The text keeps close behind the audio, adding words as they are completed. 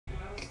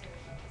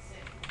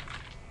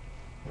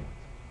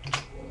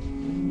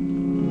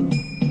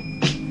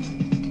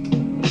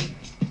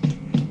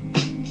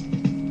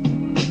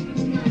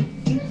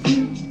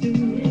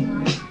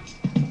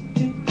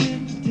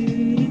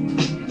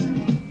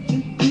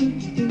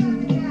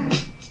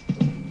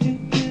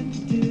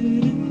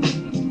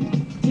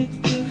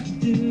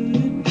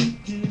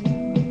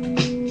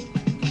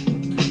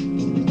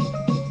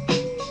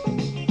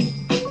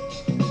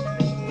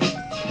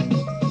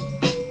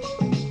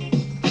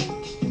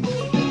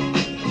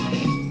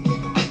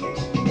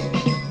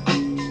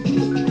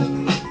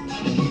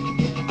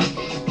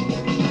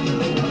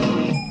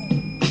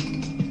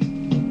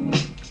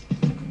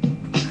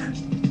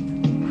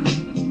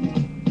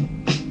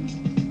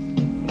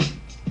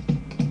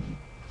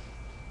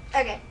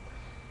Okay.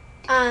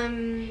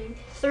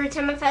 Third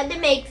time I've had to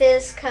make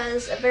this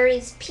because of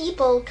various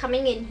people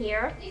coming in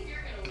here.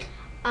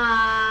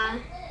 How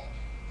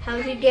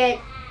to get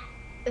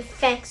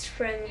effects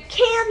from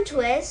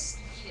CamTwist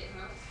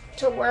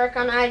to work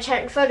on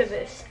iChat and Photo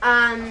Booth.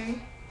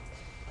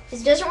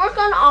 This doesn't work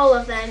on all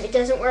of them. It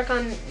doesn't work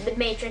on the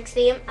Matrix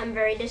theme. I'm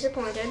very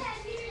disappointed.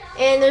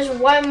 And there's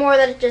one more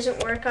that it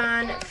doesn't work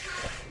on.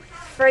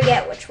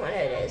 Forget which one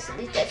it is. At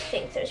least I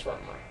think there's one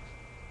more.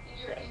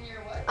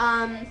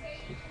 Okay.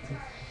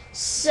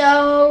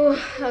 So,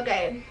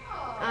 okay.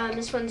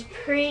 This one's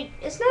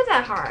it's not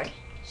that hard.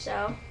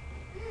 So,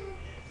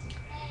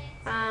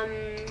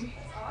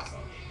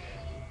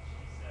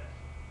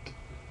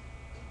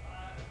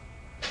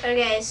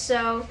 okay,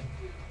 so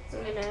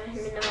I'm gonna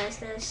minimize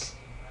this.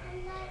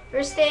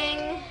 First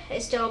thing, I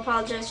still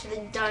apologize for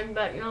the done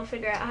button. I'll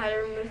figure out how to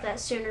remove that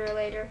sooner or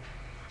later.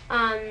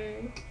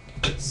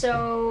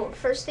 So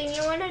first thing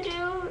you want to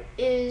do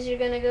is you're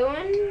gonna go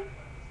in.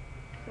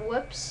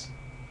 Whoops.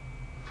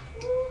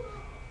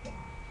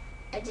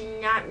 I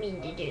did not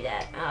mean to do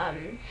that.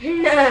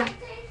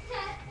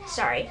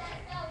 Sorry.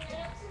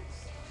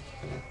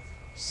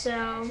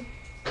 So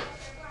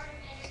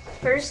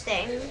first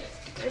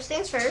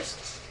things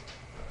first.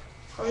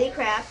 Holy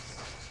crap.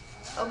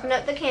 Open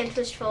up the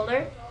CamTwist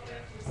folder.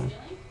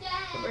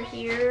 Over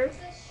here.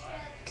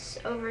 It's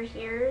over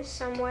here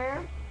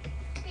somewhere.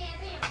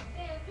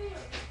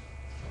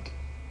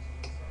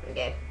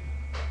 Okay.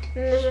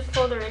 And there's a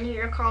folder in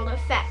here called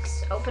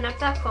Effects. Open up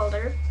that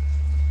folder.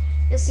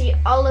 You'll see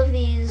all of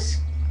these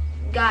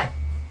got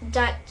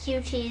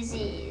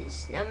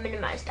 .qtzs. Now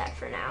minimize that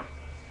for now.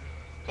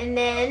 And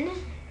then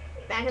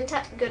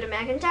go to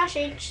Macintosh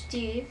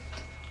HD.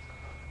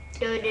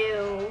 Go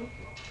to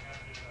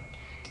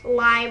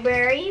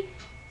Library,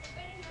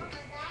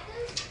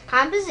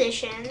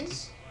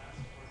 Compositions,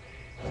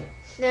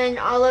 then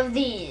all of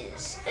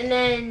these, and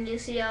then you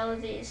see all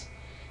of these.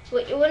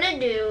 What you want to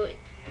do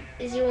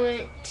is you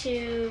want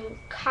to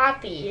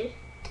copy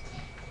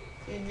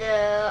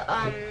the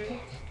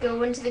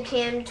go into the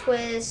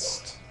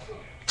CamTwist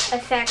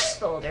effects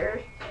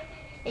folder,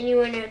 and you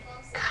want to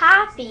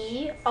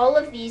copy all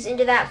of these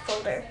into that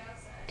folder.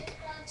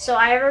 So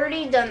I've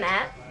already done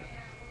that,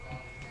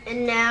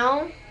 and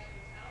now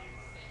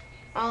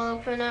I'll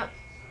open up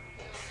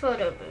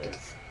Photo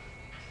Booth.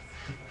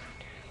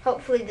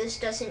 Hopefully this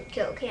doesn't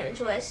kill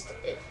CamTwist.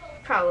 It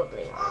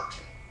probably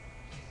won't.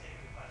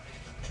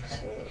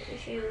 So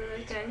if you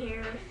look down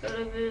here,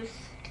 Photo Booth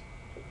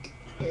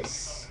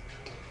is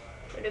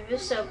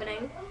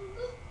opening.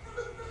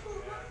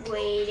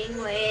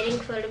 Waiting,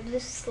 Photo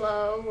Booth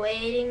slow,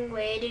 waiting,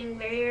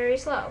 very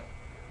slow.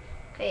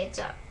 Okay, it's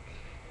up.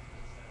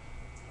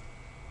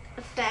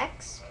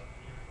 Effects.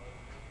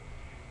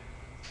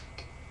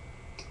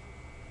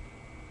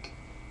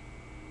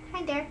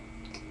 Hi there.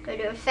 Go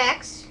to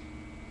Effects.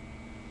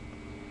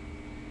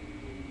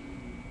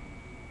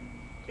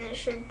 And it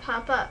should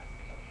pop up.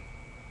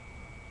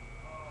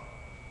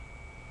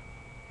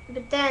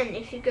 But then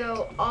if you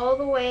go all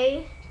the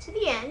way to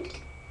the end,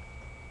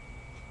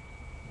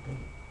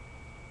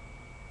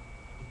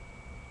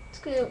 it's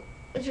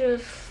gonna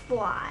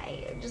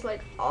fly just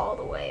like all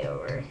the way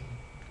over.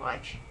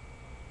 Watch.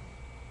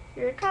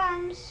 Here it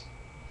comes.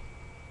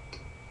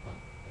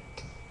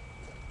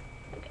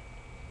 Okay.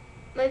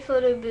 My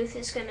photo booth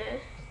is gonna.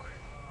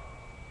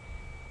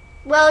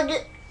 Well,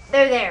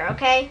 they're there,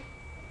 okay?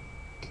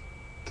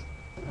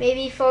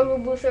 Maybe photo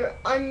booth or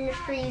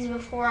unfreeze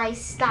before I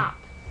stop.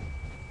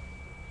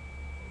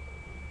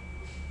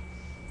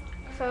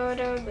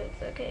 Photo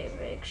booth. Okay,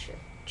 make sure.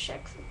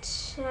 Check the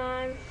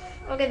time.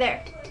 Okay,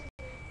 there.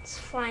 It's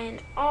flying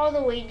all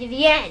the way to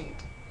the end.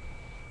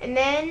 And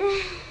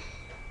then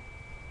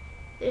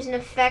there's an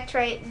effect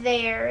right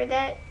there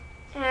that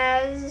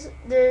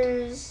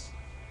there's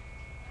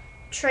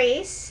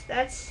Trace.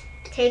 That's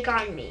Take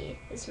On Me.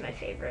 This is my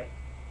favorite.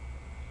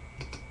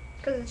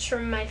 Because it's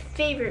from my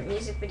favorite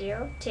music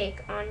video,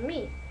 Take On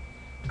Me.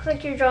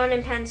 Click your drawing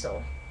in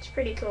pencil. It's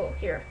pretty cool.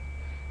 Here.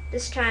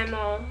 This time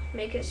I'll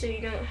make it so you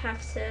don't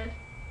have to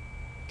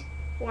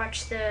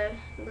watch the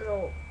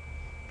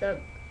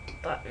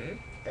button,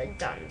 the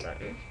done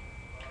button.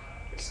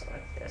 Just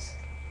like this.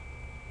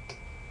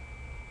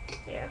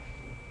 Yeah.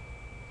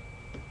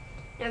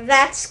 Now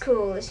that's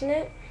cool, isn't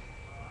it?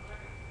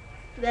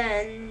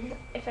 Then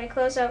if I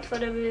close out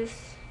Photo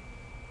Booth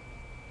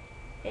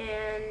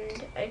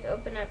and I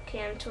open up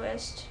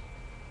CamTwist,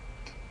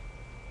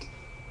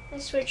 I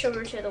switch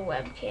over to the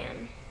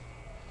webcam.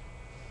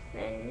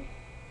 Then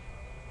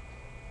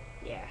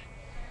yeah.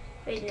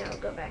 Wait, no,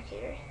 go back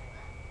here.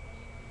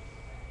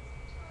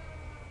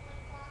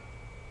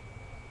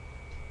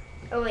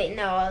 Oh wait,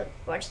 no, I'll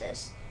watch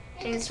this.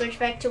 I can switch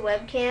back to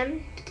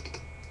webcam.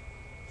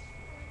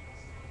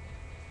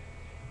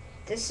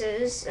 This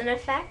is an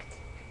effect.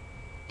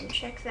 And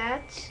check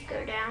that.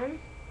 Go down.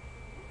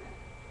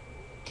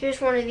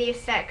 Here's one of the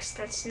effects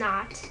that's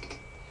not.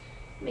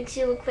 Makes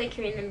you look like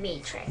you're in the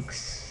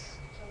Matrix.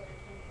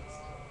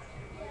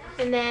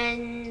 And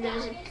then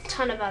there's a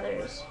ton of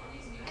others.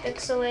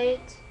 Pixelate.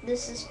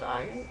 This is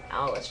fun.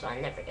 Always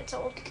fun. Never gets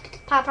old.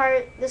 Pop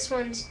art. This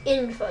one's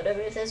in photo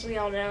booth, as we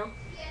all know.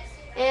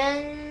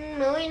 And a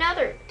million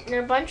other. And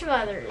a bunch of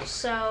others.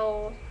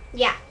 So,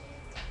 yeah.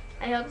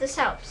 I hope this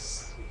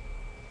helps.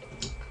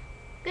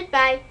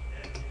 Goodbye.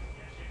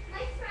 My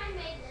friend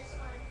made this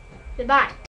one. Goodbye.